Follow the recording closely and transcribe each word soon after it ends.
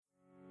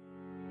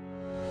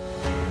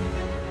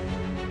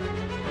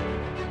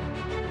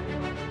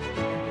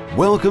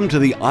Welcome to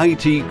the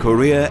IT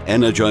Career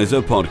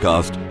Energizer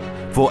podcast.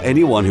 For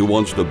anyone who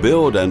wants to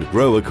build and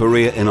grow a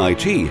career in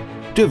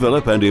IT,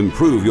 develop and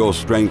improve your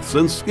strengths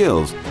and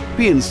skills,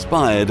 be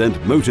inspired and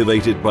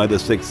motivated by the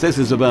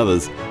successes of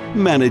others,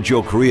 manage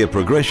your career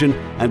progression,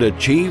 and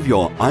achieve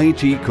your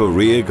IT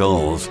career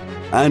goals.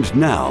 And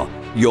now,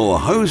 your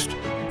host,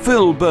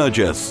 Phil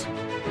Burgess.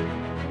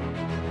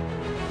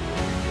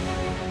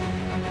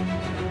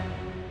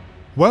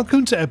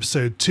 Welcome to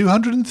episode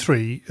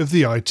 203 of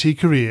the IT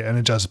Career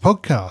Energizer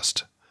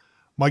podcast.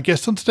 My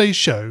guest on today's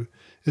show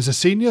is a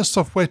senior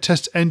software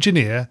test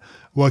engineer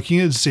working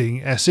at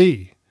Xing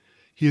SE.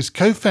 He is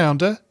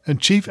co-founder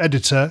and chief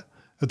editor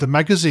of the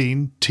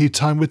magazine Tea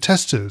Time with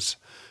Testers,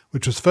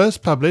 which was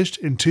first published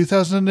in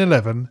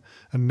 2011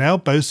 and now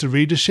boasts a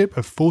readership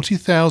of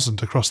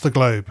 40,000 across the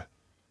globe.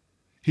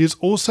 He is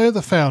also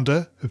the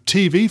founder of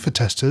TV for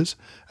Testers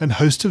and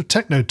host of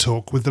Techno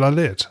Talk with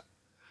Lalit.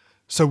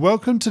 So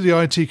welcome to the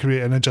IT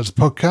Career Energizer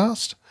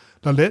podcast,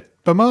 Lalit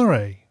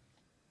Bamare.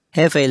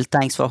 Hey Phil,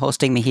 thanks for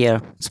hosting me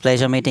here. It's a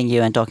pleasure meeting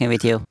you and talking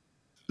with you.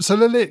 So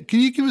Lalit,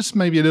 can you give us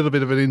maybe a little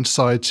bit of an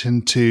insight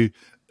into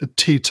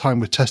Tea Time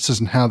with Testers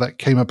and how that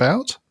came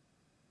about?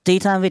 Tea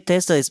Time with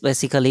Testers is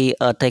basically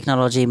a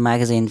technology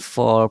magazine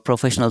for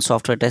professional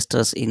software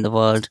testers in the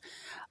world.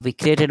 We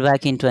created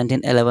back in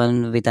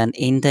 2011 with an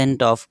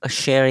intent of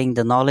sharing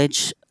the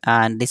knowledge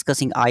and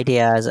discussing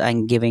ideas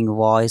and giving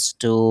voice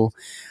to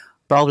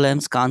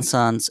problems,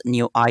 concerns,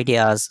 new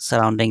ideas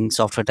surrounding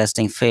software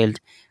testing field.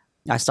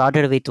 I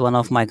started with one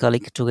of my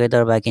colleagues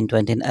together back in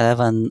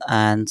 2011,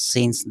 and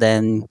since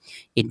then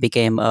it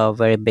became a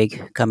very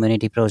big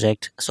community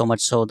project, so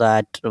much so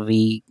that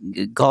we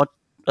got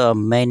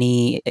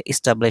many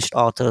established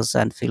authors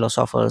and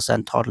philosophers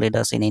and thought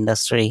leaders in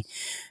industry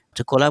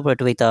to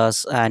collaborate with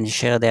us and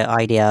share their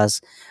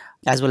ideas,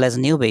 as well as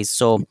newbies.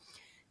 So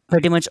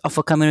pretty much of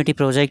a community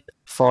project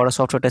for a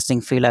software testing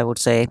field, I would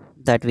say,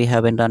 that we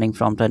have been running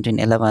from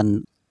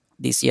 2011.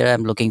 This year,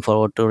 I'm looking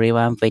forward to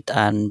revamp it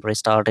and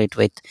restart it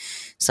with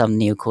some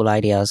new cool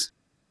ideas.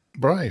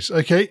 Right.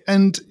 Okay.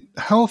 And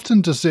how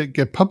often does it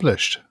get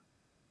published?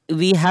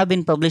 We have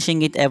been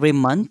publishing it every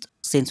month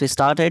since we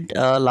started.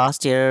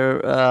 Last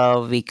year,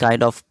 we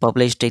kind of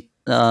published it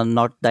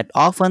not that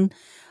often,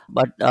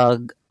 but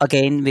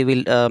again,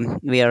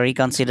 we are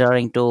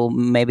reconsidering to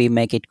maybe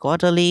make it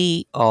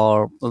quarterly,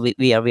 or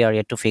we are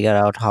yet to figure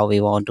out how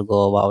we want to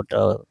go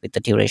about with the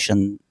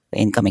duration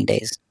in coming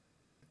days.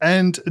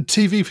 And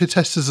TV for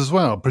Testers as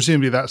well.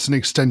 Presumably that's an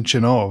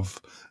extension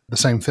of the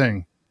same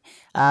thing.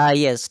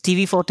 Yes,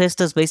 TV for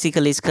Testers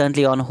basically is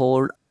currently on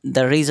hold.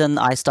 The reason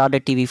I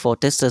started TV for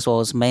Testers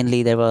was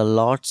mainly there were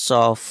lots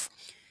of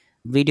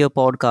video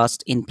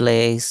podcasts in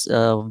place,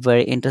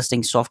 very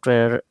interesting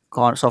software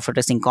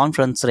testing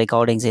conference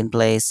recordings in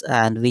place,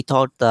 and we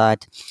thought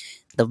that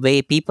the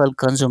way people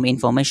consume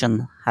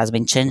information has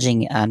been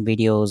changing, and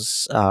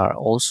videos are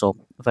also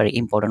a very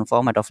important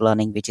format of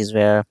learning, which is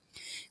where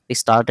we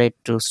started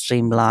to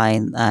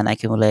streamline and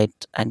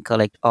accumulate and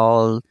collect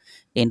all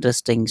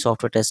interesting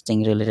software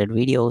testing related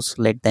videos,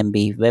 let them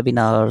be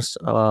webinars,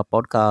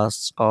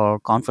 podcasts, or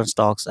conference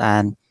talks,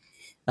 and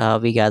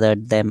we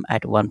gathered them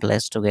at one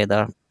place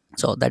together.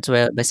 So that's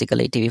where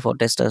basically TV for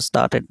Testers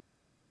started.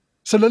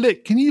 So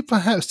Lalit, can you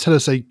perhaps tell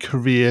us a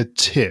career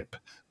tip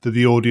that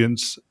the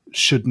audience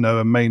should know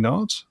and may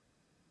not?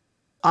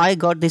 I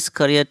got this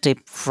career tip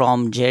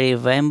from Jerry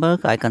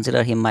Weinberg. I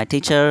consider him my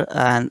teacher,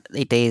 and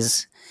it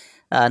is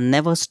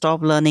never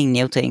stop learning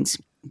new things.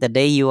 The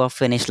day you are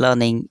finished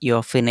learning, you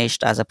are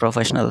finished as a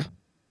professional.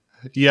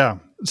 Yeah.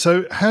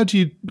 So how do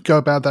you go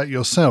about that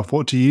yourself?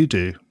 What do you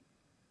do?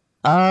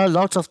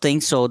 Lots of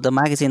things. So the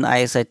magazine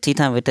I said, Tea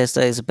Time with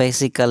Tester, is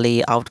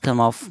basically outcome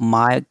of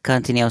my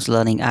continuous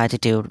learning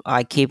attitude.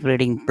 I keep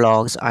reading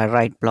blogs. I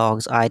write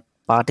blogs. I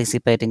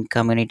participate in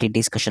community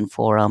discussion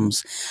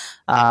forums.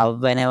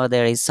 Whenever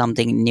there is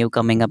something new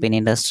coming up in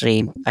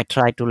industry, I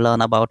try to learn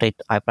about it.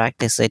 I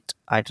practice it.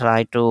 I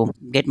try to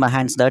get my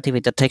hands dirty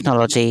with the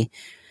technology.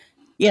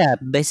 Yeah,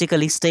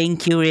 basically staying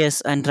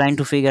curious and trying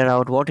to figure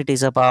out what it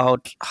is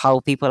about,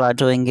 how people are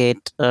doing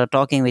it,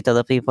 talking with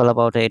other people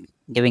about it,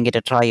 giving it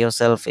a try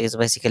yourself is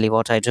basically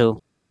what I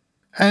do.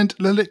 And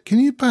Lalit, can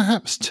you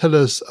perhaps tell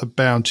us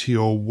about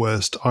your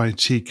worst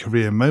IT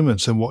career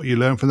moments and what you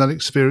learned from that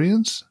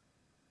experience?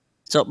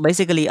 So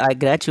basically, I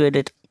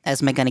graduated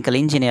as mechanical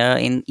engineer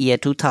in year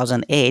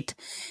 2008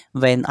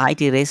 when IT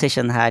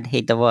recession had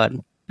hit the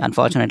world,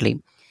 unfortunately.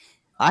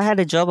 I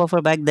had a job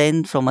offer back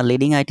then from a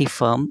leading IT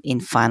firm in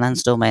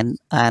finance domain,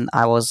 and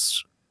I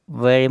was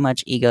very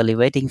much eagerly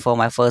waiting for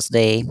my first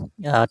day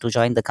to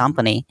join the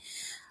company.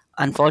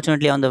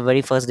 Unfortunately, on the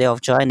very first day of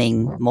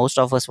joining, most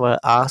of us were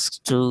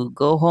asked to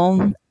go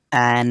home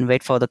and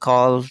wait for the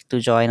call to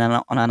join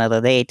on another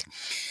date.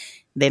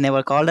 They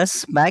never called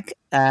us back,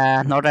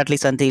 not at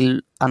least until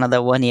another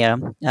 1 year.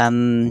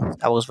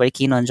 I was very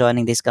keen on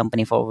joining this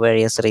company for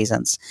various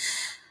reasons.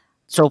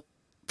 So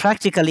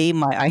practically,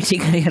 my IT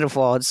career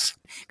was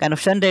kind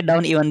of shunted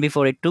down even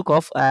before it took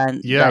off,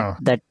 and Yeah.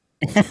 that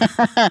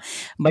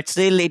But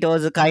still, it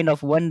was a kind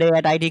of one day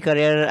at IT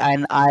career,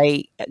 and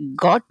I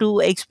got to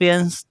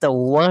experience the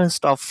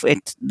worst of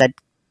it that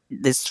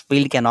this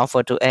field can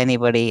offer to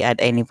anybody at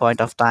any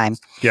point of time.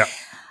 Yeah.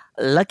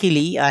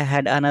 Luckily, I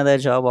had another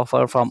job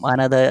offer from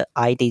another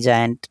IT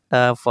giant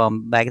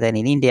from back then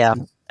in India,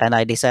 and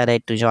I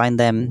decided to join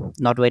them,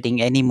 not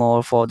waiting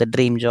anymore for the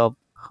dream job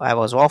I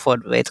was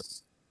offered with.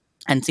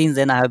 And since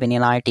then, I have been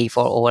in IT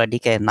for over a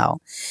decade now.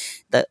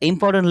 The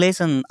important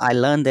lesson I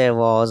learned there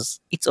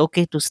was it's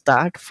okay to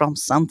start from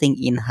something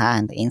in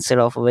hand instead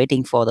of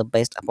waiting for the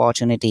best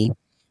opportunity.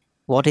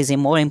 What is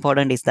more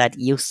important is that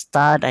you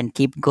start and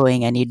keep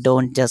going, and you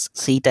don't just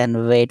sit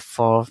and wait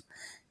for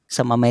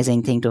some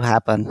amazing thing to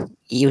happen.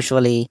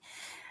 Usually,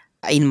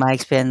 in my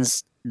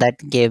experience, that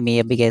gave me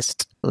a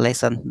biggest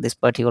lesson, this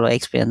particular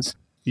experience.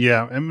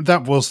 Yeah, and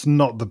that was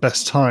not the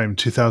best time,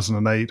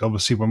 2008,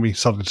 obviously, when we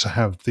started to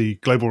have the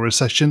global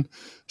recession.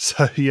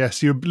 So,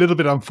 yes, you're a little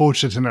bit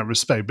unfortunate in that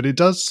respect, but it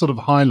does sort of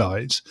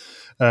highlight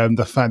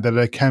the fact that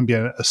there can be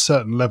a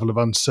certain level of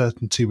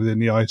uncertainty within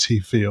the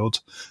IT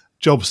field.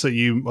 Jobs that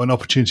you and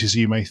opportunities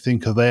you may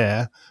think are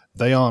there,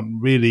 they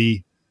aren't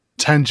really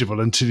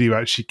tangible until you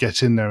actually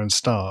get in there and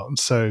start.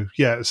 So,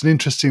 yeah, it's an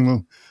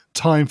interesting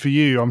time for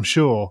you, I'm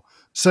sure.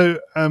 So,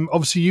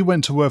 obviously, you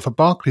went to work for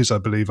Barclays, I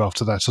believe,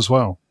 after that as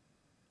well.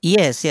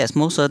 Yes, yes,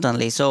 most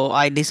certainly. So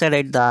I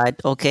decided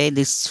that, okay,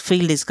 this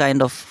field is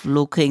kind of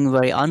looking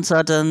very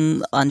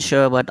uncertain,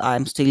 unsure, but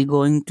I'm still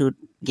going to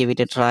give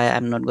it a try.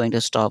 I'm not going to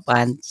stop.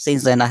 And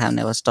since then, I have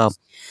never stopped.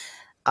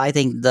 I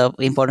think the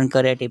important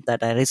career tip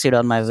that I received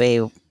on my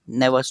way,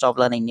 never stop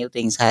learning new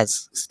things,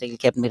 has still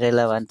kept me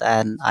relevant,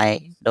 and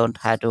I don't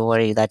have to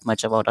worry that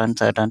much about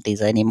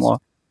uncertainties anymore.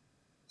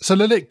 So,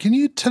 Lilith, can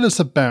you tell us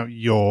about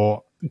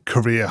your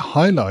career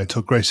highlight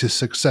or greatest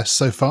success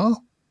so far?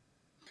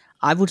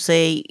 I would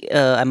say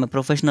I'm a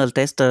professional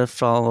tester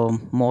for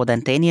more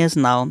than 10 years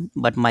now,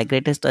 but my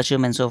greatest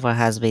achievement so far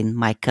has been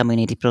my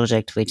community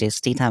project, which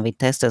is Tea Time with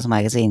Testers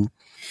magazine.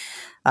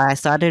 I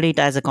started it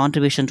as a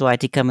contribution to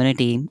IT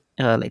community,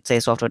 let's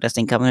say software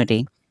testing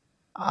community.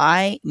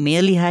 I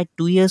merely had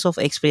 2 years of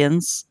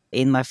experience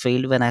in my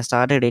field when I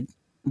started it,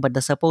 but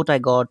the support I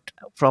got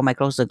from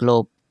across the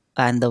globe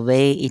and the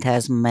way it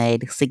has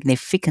made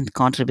significant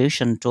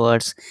contribution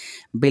towards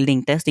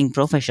building testing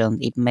profession,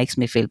 it makes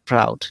me feel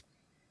proud.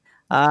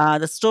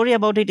 The story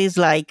about it is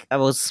like I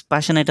was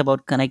passionate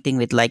about connecting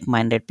with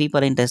like-minded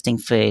people in testing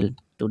field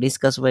to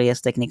discuss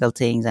various technical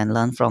things and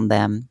learn from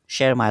them,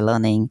 share my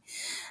learning,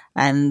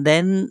 and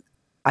then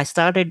I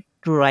started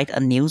to write a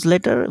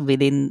newsletter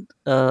within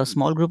a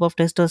small group of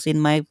testers in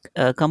my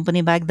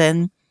company back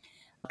then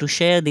to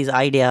share these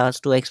ideas,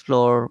 to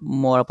explore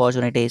more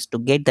opportunities, to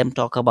get them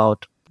talk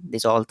about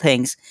these all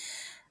things.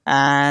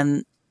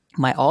 And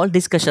my all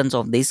discussions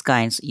of these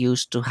kinds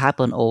used to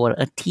happen over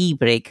a tea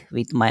break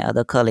with my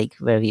other colleague,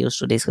 where we used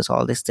to discuss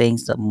all these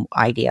things, the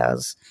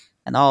ideas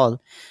and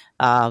all,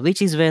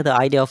 which is where the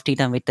idea of tea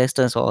time with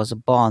testers was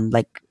born.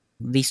 Like,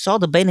 we saw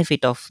the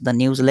benefit of the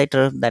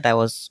newsletter that I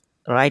was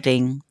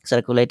writing,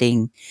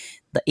 circulating,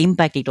 the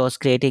impact it was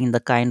creating, the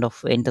kind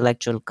of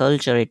intellectual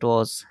culture it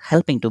was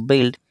helping to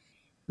build.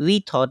 We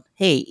thought,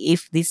 hey,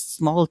 if this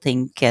small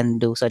thing can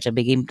do such a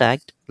big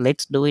impact,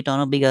 let's do it on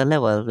a bigger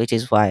level, which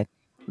is why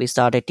we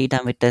started Tea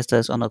Time with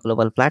Testers on a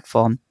global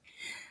platform.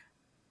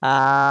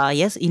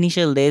 Yes,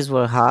 initial days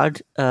were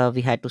hard.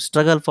 We had to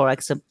struggle for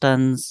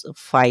acceptance,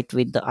 fight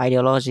with the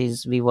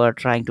ideologies we were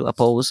trying to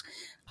oppose.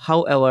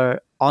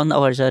 However, on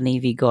our journey,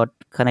 we got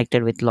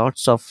connected with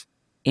lots of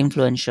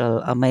influential,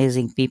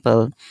 amazing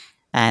people,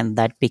 and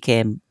that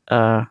became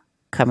a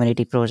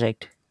community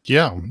project.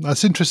 Yeah,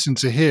 that's interesting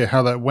to hear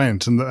how that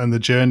went and the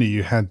journey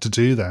you had to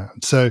do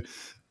that. So,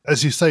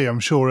 as you say, I'm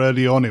sure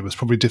early on it was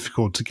probably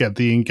difficult to get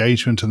the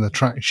engagement and the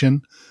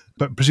traction,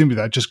 but presumably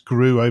that just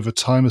grew over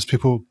time as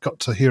people got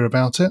to hear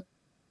about it.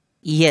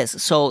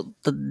 Yes. So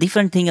the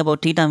different thing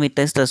about Tea Time with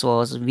Testers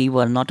was we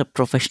were not a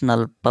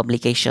professional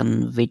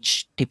publication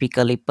which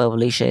typically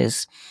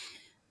publishes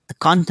the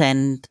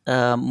content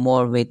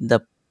more with the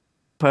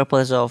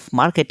purpose of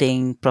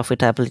marketing,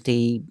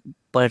 profitability,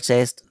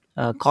 purchased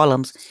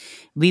columns.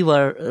 We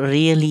were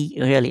really,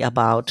 really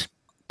about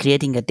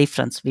creating a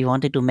difference. We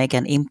wanted to make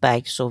an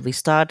impact. So we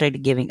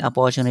started giving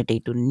opportunity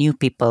to new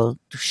people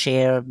to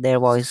share their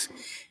voice,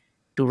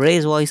 to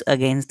raise voice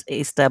against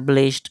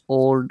established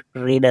old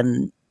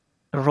written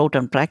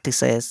rotten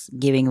practices,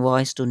 giving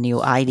voice to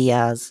new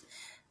ideas,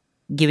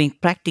 giving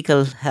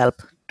practical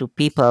help to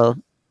people,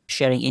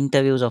 sharing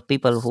interviews of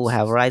people who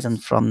have risen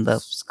from the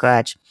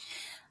scratch.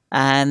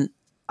 And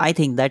I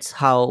think that's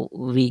how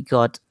we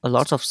got a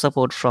lot of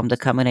support from the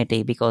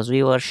community, because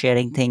we were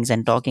sharing things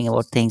and talking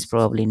about things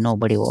probably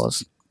nobody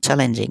was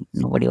challenging,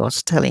 nobody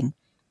was telling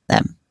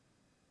them.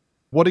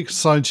 What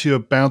excites you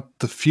about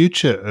the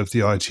future of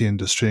the IT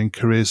industry and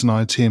careers in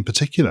IT in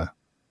particular?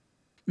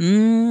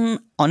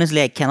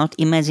 Honestly, I cannot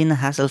imagine a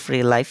hassle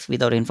free life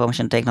without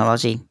information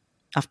technology.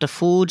 After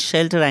food,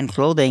 shelter, and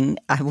clothing,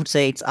 I would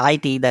say it's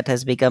IT that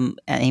has become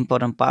an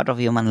important part of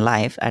human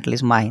life, at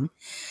least mine.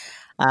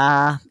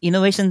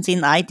 Innovations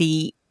in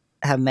IT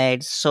have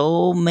made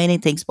so many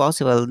things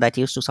possible that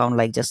used to sound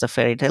like just a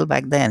fairy tale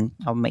back then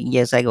or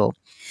years ago.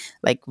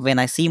 Like when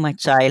I see my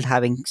child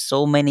having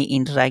so many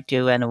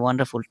interactive and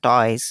wonderful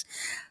toys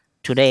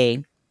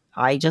today,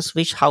 I just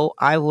wish how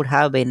I would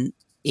have been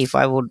if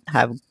I would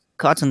have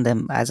gotten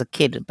them as a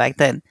kid back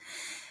then.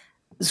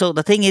 So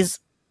the thing is,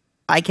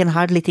 I can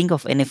hardly think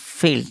of any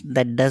field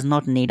that does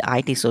not need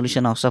IT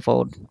solution or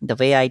support. The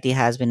way IT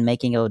has been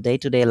making our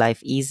day-to-day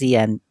life easy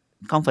and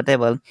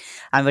comfortable,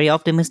 I'm very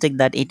optimistic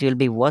that it will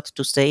be worth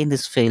to stay in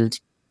this field.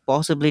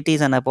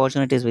 Possibilities and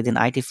opportunities within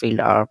IT field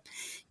are,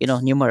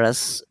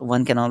 numerous.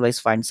 One can always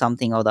find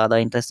something or the other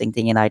interesting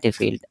thing in IT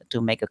field to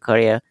make a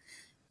career,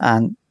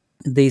 and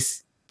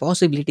this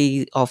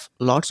possibility of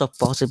lots of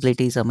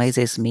possibilities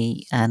amazes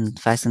me and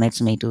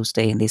fascinates me to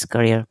stay in this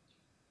career,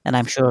 and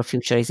I'm sure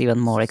future is even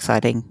more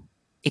exciting.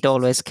 It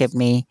always kept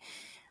me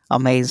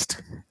amazed.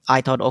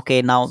 I thought,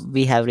 okay, now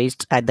we have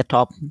reached at the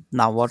top.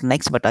 Now what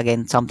next? But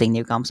again, something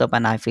new comes up,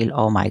 and I feel,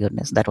 oh my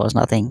goodness, that was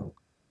nothing.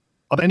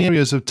 Are there any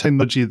areas of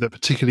technology that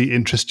particularly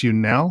interest you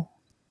now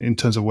in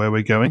terms of where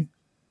we're going?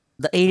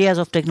 The areas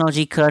of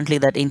technology currently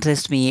that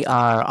interest me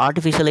are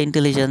artificial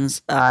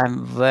intelligence.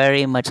 I'm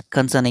very much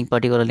concerning,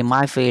 particularly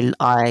my field.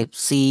 I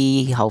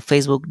see how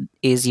Facebook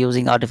is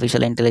using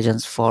artificial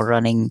intelligence for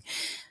running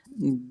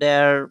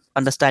their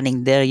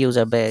understanding their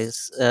user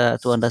base,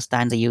 to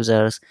understand the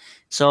users.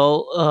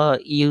 So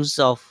use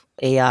of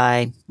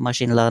AI,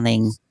 machine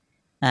learning,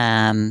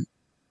 um,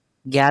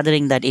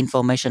 gathering that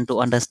information to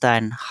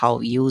understand how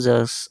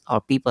users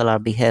or people are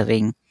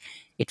behaving,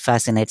 it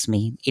fascinates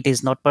me. It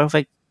is not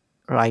perfect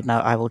right now,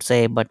 I would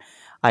say, but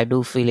I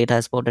do feel it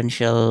has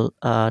potential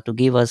to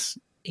give us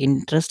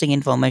interesting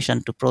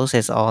information to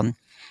process on.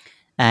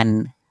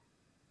 And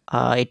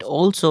it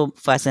also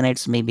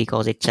fascinates me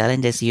because it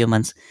challenges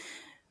humans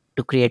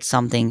to create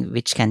something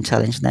which can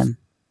challenge them.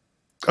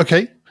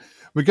 Okay,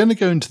 we're going to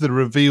go into the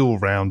reveal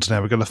round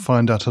now. We're going to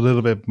find out a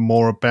little bit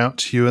more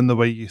about you and the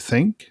way you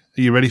think.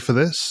 Are you ready for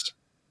this?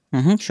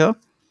 Sure.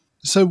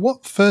 So,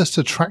 what first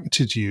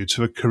attracted you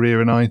to a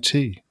career in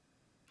IT?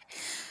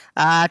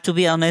 To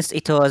be honest,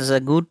 it was a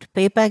good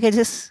pay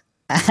packages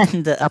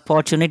and the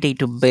opportunity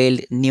to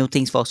build new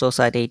things for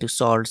society to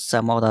solve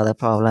some of the other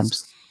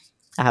problems.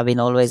 I have been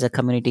always a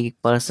community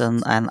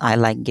person and I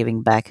like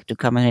giving back to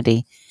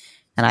community.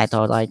 And I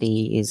thought IT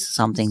is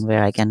something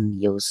where I can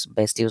use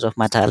best use of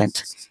my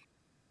talent.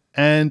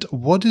 And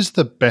what is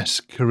the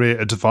best career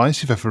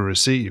advice you've ever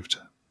received?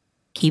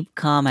 Keep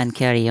calm and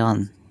carry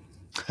on.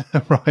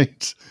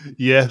 Right.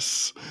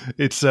 Yes.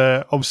 It's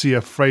obviously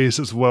a phrase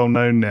that's well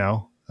known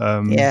now.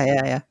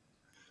 Yeah.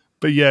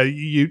 But yeah,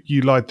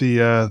 you like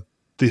the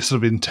sort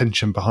of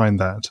intention behind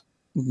that.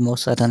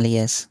 Most certainly,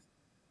 yes.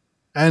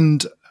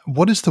 And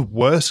what is the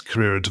worst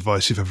career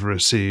advice you've ever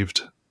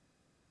received?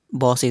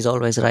 Boss is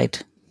always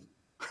right.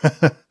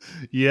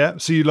 Yeah.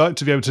 So you like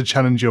to be able to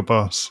challenge your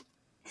boss.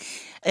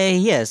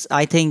 Yes,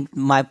 I think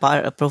my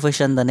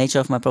profession, the nature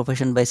of my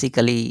profession,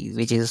 basically,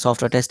 which is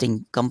software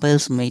testing,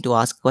 compels me to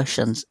ask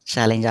questions,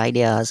 challenge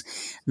ideas,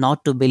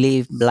 not to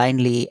believe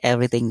blindly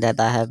everything that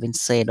I have been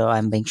said or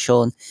I'm being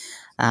shown.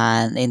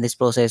 And in this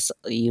process,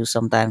 you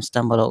sometimes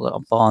stumble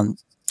upon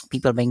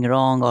people being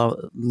wrong or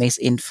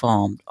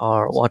misinformed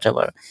or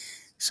whatever.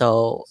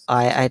 So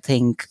I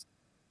think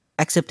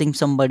accepting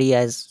somebody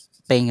as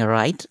being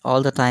right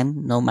all the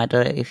time, no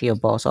matter if you're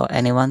boss or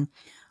anyone,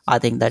 I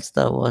think that's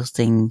the worst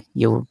thing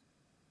you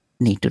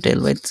need to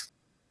deal with.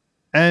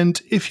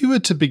 And if you were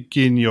to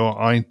begin your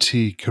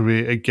IT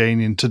career again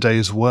in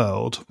today's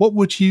world, what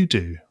would you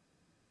do?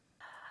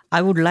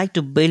 I would like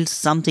to build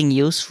something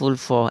useful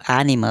for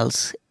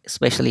animals,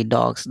 especially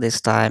dogs this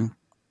time.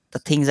 The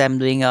things I'm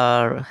doing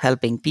are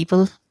helping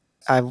people.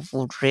 I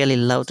would really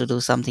love to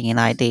do something in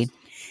IT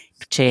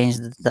to change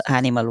the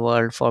animal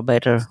world for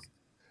better.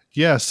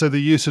 Yeah, so the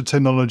use of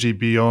technology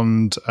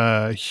beyond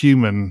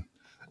human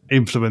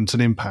influence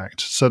and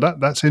impact. So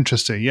that's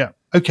interesting. Yeah.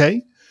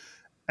 Okay.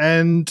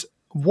 And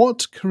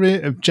what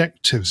career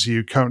objectives are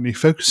you currently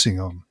focusing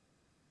on?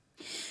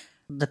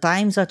 The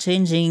times are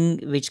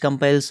changing, which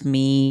compels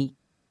me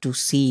to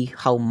see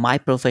how my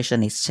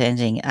profession is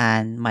changing,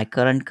 and my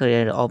current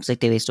career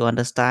objective is to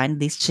understand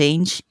this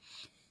change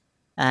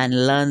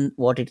and learn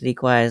what it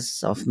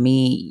requires of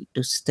me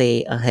to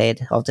stay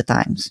ahead of the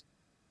times.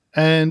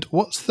 And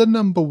what's the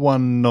number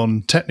one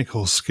non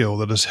technical skill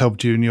that has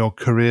helped you in your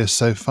career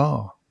so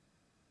far?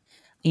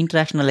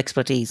 Interactional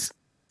expertise,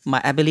 my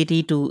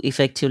ability to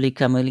effectively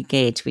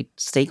communicate with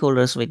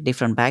stakeholders with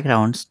different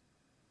backgrounds,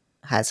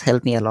 has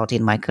helped me a lot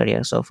in my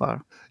career so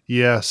far.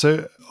 Yeah,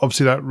 so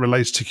obviously that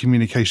relates to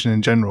communication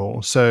in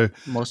general. So,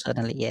 Most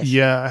certainly, yes.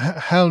 yeah,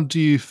 how do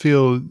you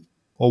feel,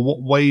 or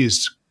what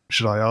ways,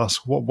 should I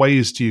ask, what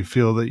ways do you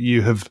feel that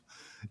you have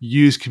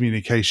used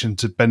communication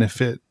to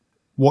benefit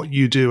what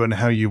you do and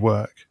how you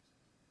work?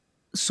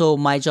 So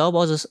my job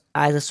was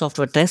as a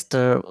software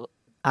tester.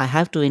 I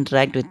have to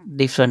interact with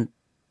different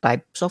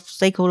types of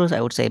stakeholders.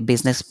 I would say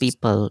business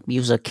people,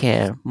 user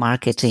care,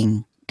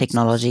 marketing,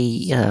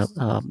 technology,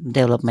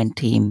 development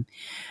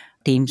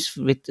teams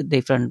with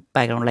different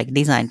background, like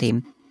design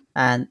team.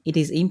 And it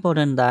is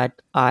important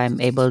that I am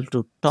able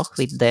to talk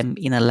with them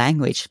in a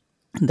language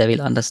they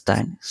will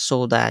understand,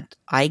 so that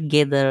I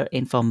gather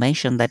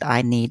information that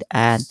I need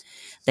and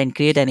then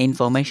create an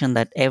information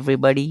that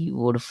everybody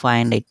would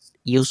find it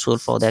useful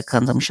for their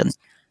consumption.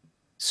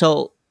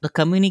 So the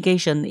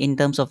communication in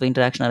terms of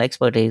interactional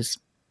expertise,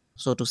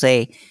 so to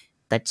say,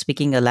 that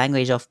speaking a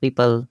language of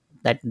people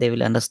that they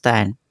will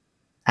understand,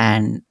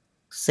 and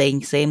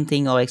saying same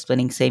thing or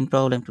explaining same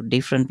problem to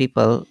different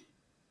people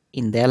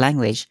in their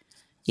language,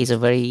 is a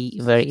very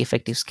very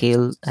effective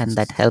skill, and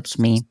that helps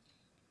me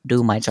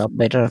do my job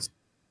better.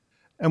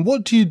 And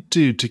what do you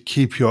do to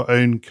keep your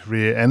own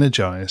career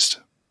energized?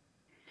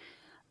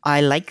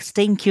 I like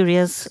staying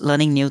curious,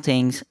 learning new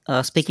things.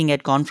 Speaking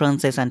at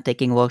conferences and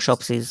taking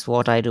workshops is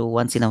what I do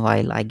once in a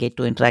while. I get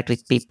to interact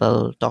with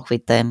people, talk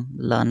with them,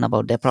 learn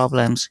about their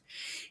problems,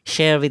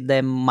 share with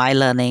them my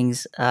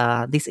learnings.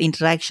 This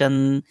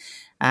interaction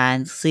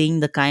and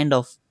seeing the kind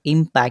of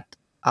impact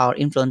or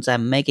influence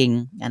I'm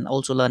making, and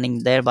also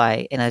learning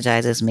thereby,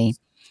 energizes me.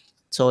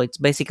 So it's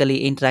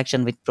basically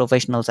interaction with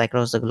professionals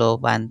across the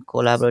globe, and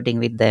collaborating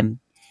with them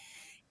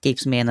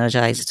keeps me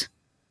energized.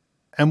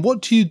 And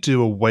what do you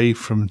do away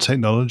from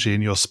technology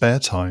in your spare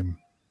time?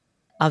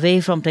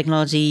 Away from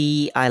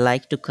technology, I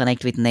like to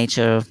connect with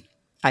nature.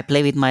 I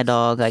play with my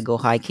dog, I go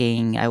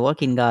hiking, I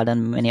work in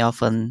garden many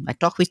often. I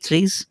talk with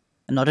trees.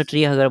 I'm not a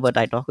tree hugger, but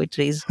I talk with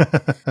trees.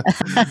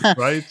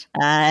 Right?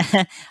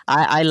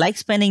 I like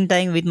spending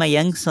time with my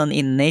young son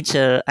in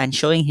nature and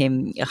showing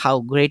him how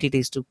great it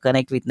is to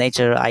connect with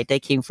nature. I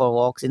take him for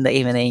walks in the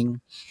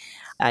evening.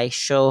 I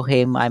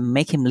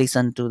make him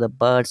listen to the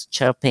birds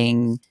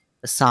chirping,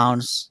 the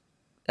sounds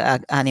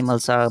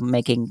animals are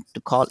making to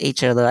call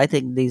each other. I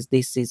think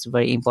this is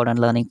very important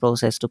learning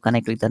process to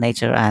connect with the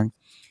nature, and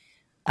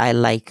I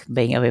like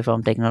being away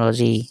from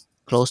technology,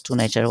 close to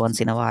nature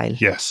once in a while.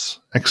 Yes,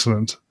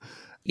 excellent.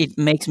 It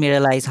makes me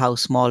realize how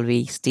small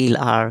we still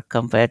are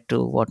compared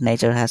to what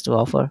nature has to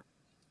offer.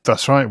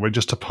 That's right. We're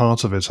just a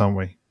part of it, aren't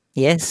we?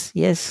 Yes,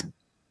 yes.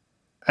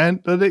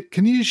 And Lalit,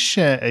 can you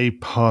share a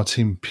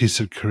parting piece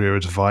of career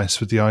advice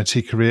with the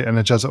IT Career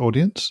Energizer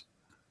audience?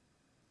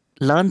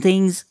 Learn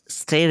things,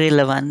 stay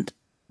relevant,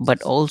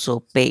 but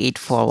also pay it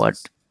forward.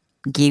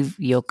 Give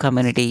your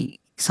community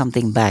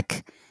something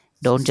back.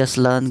 Don't just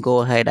learn,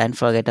 go ahead and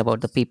forget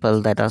about the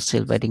people that are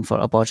still waiting for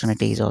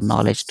opportunities or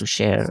knowledge to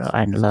share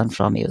and learn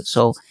from you.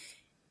 So,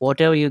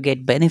 whatever you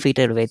get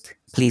benefited with,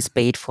 please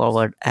pay it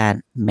forward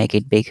and make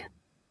it big.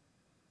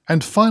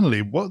 And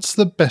finally, what's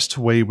the best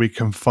way we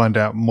can find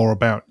out more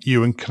about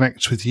you and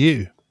connect with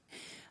you?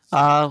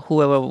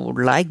 Whoever would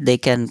like, they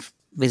can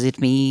visit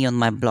me on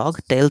my blog,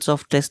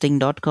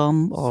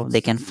 talesoftesting.com, or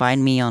they can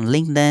find me on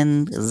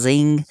LinkedIn,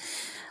 Zing,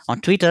 on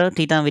Twitter,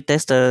 Titan with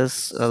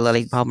Testers,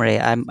 Lalit Bhamre.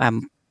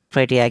 I'm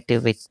pretty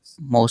active with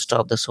most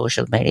of the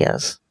social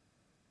medias.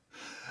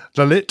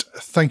 Lalit,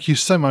 thank you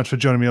so much for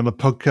joining me on the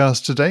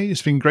podcast today.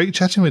 It's been great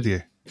chatting with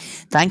you.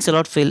 Thanks a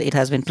lot, Phil. It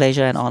has been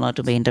pleasure and honor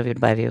to be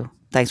interviewed by you.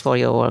 Thanks for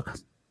your work.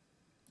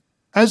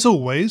 As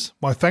always,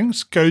 my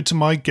thanks go to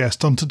my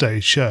guest on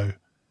today's show.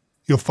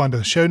 You'll find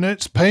a show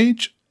notes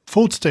page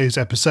for today's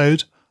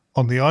episode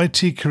on the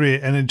IT Career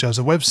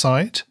Energizer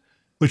website,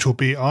 which will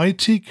be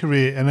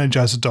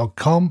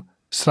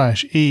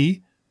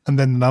itcareerenergizer.com/e and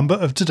then the number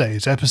of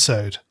today's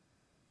episode.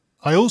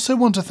 I also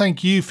want to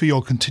thank you for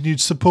your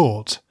continued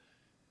support.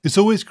 It's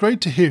always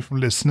great to hear from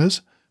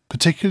listeners,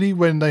 particularly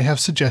when they have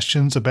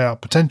suggestions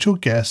about potential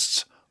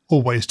guests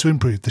or ways to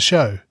improve the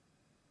show.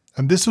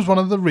 And this was one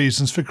of the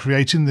reasons for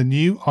creating the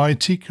new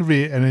IT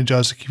Career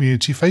Energizer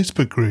Community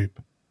Facebook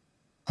group.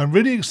 I'm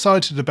really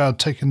excited about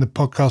taking the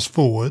podcast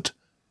forward,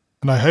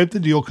 and I hope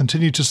that you'll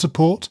continue to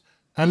support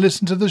and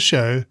listen to the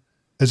show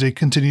as it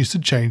continues to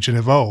change and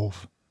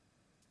evolve.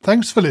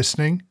 Thanks for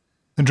listening,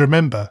 and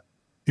remember,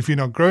 if you're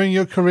not growing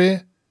your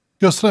career,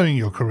 you're slowing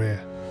your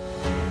career.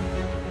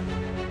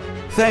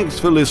 Thanks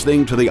for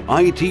listening to the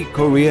IT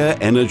Career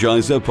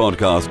Energizer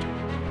podcast.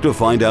 To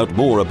find out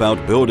more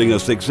about building a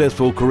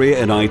successful career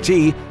in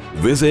IT,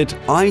 visit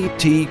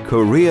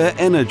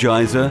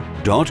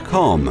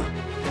itcareerenergizer.com.